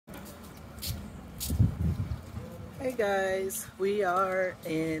Hey guys, we are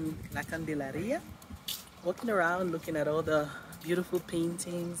in La Candelaria, walking around looking at all the beautiful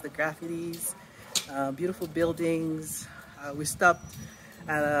paintings, the graffitis, beautiful buildings. We stopped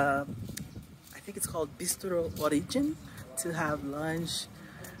at I think it's called Bistro Origin to have lunch,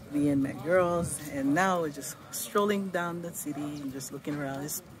 me and my girls, and now we're just strolling down the city and just looking around.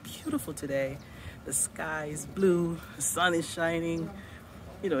 It's beautiful today. The sky is blue, the sun is shining.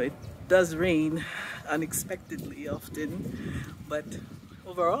 You know, it does rain unexpectedly often, but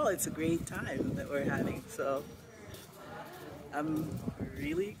overall it's a great time that we're having, so I'm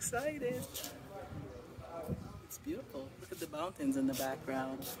really excited. It's beautiful. Look at the mountains in the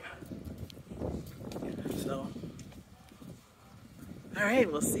background. So all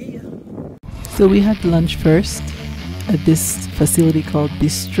right, we'll see you. So we had lunch first at this facility called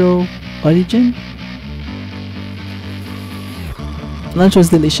Bistro Origin. Lunch was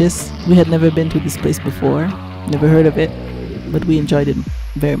delicious. We had never been to this place before, never heard of it, but we enjoyed it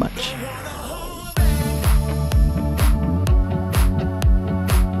very much.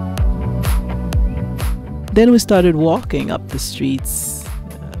 Then we started walking up the streets.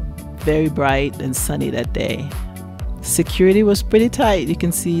 Very bright and sunny that day. Security was pretty tight. You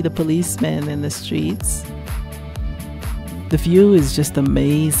can see the policemen in the streets. The view is just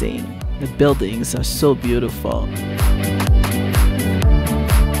amazing. The buildings are so beautiful.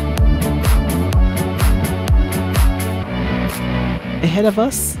 Ahead of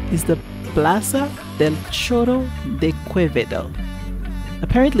us is the Plaza del Choro de Quevedo.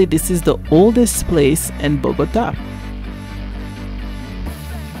 Apparently this is the oldest place in Bogota.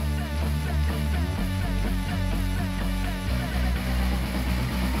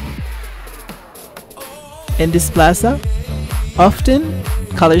 In this plaza, often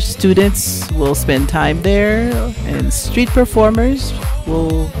college students will spend time there and street performers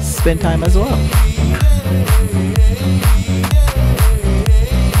will spend time as well.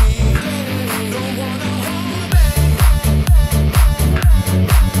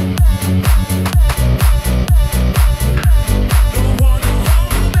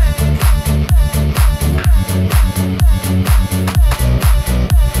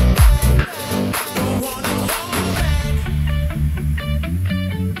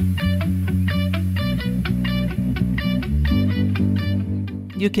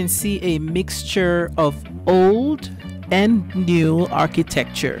 You can see a mixture of old and new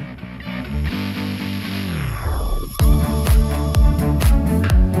architecture.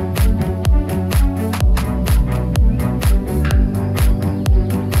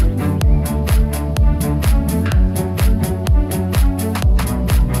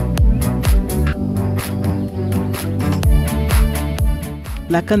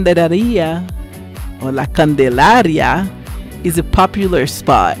 La Candelaria or La Candelaria is a popular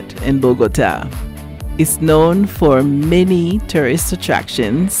spot in Bogota. It's known for many tourist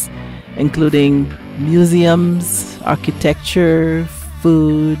attractions, including museums, architecture,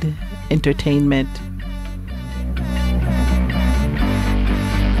 food, entertainment.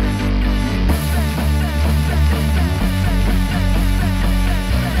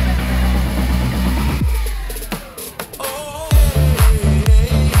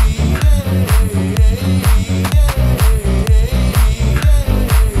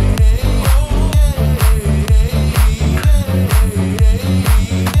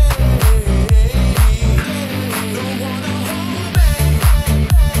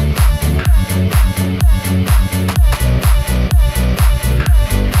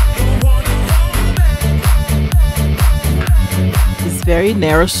 Very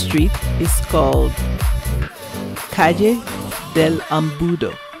narrow street is called Calle del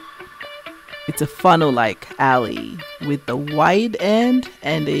Embudo. It's a funnel-like alley with a wide end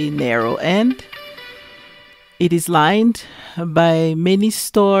and a narrow end. It is lined by many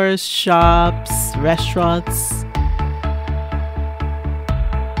stores, shops, restaurants.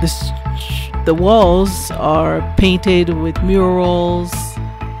 The walls are painted with murals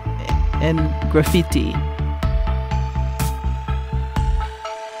and graffiti.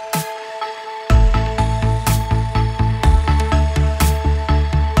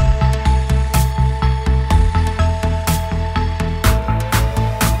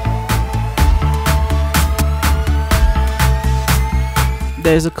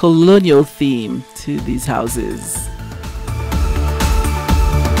 There's a colonial theme to these houses.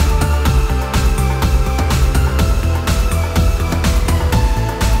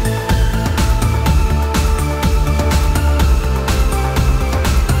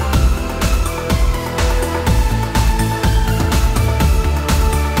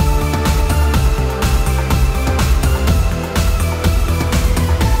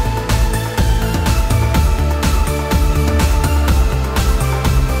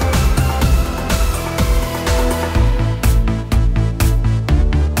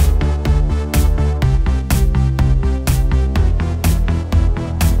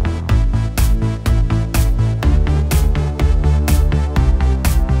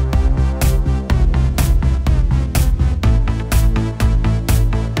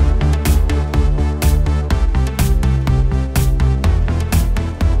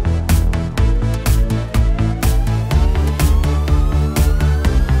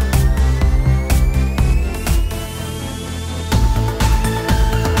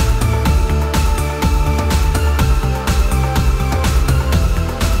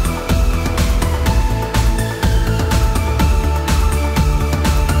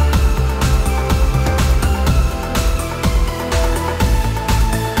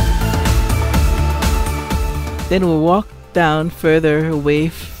 Then we'll walk down further away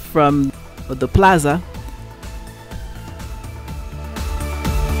from the plaza.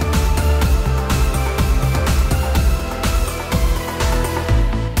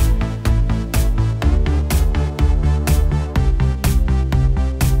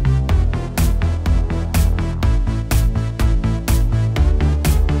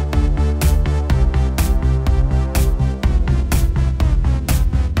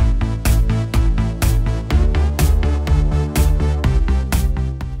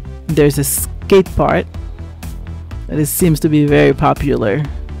 There's a skate park that it seems to be very popular.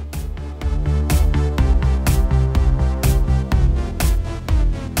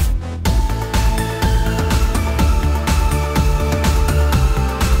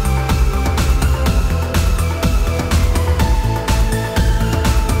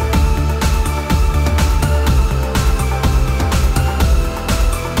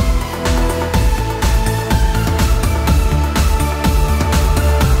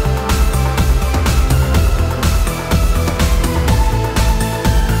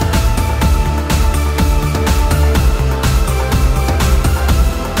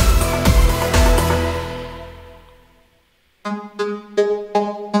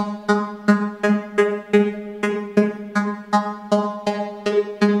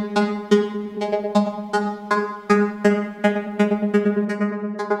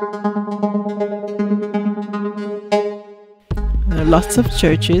 There are lots of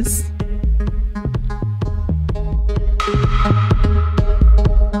churches.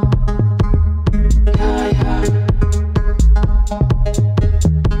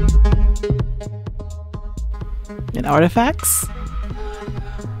 And artifacts.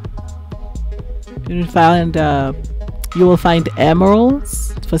 You will find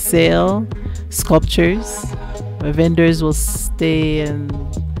emeralds for sale, sculptures, where vendors will stay in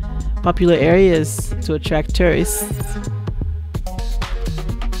popular areas to attract tourists.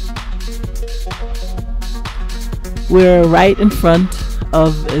 We're right in front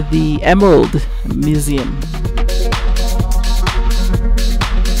of the Emerald Museum.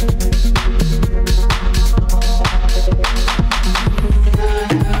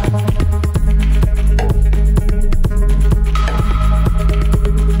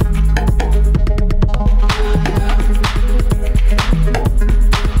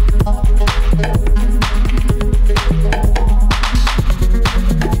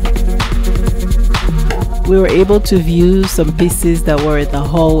 We were able to view some pieces that were in the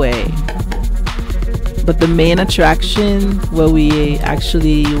hallway, but the main attraction where we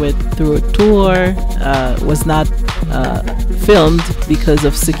actually went through a tour was not filmed because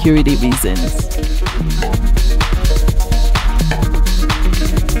of security reasons.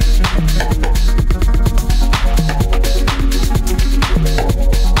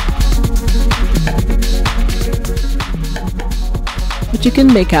 But you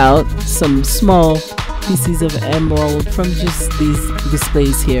can make out some small pieces of emerald from just these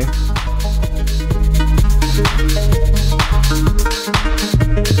displays here.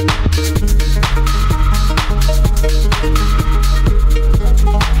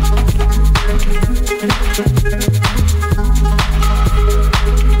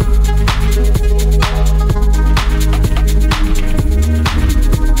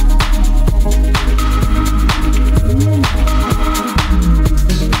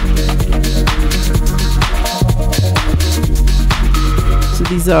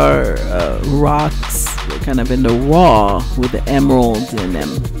 These are rocks kind of in the raw with the emeralds in them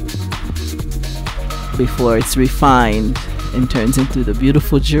before it's refined and turns into the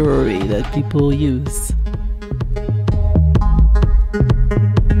beautiful jewelry that people use.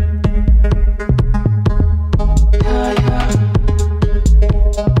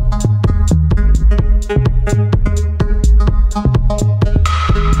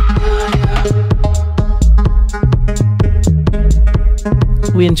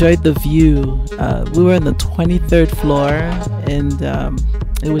 We enjoyed the view. We were on the 23rd floor and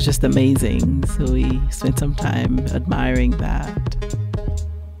it was just amazing. So we spent some time admiring that.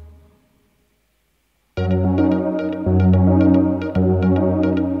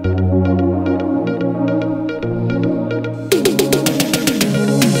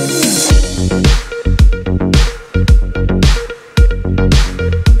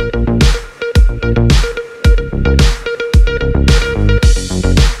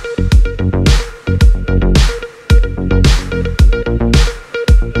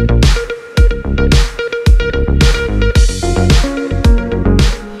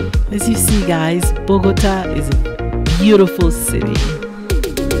 As you see, guys, Bogota is a beautiful city.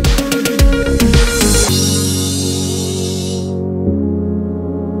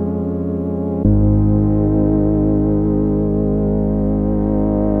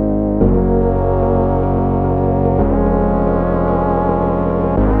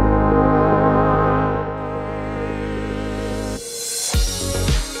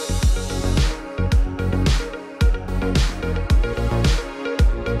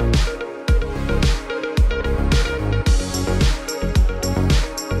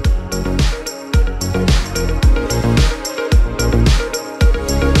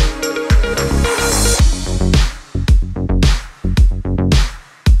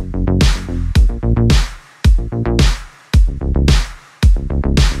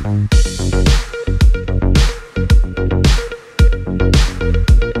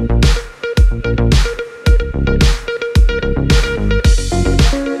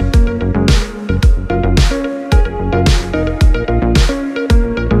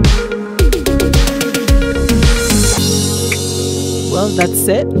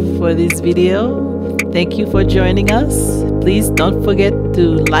 that's it for this video. Thank you for joining us. Please don't forget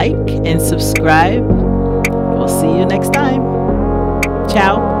to like and subscribe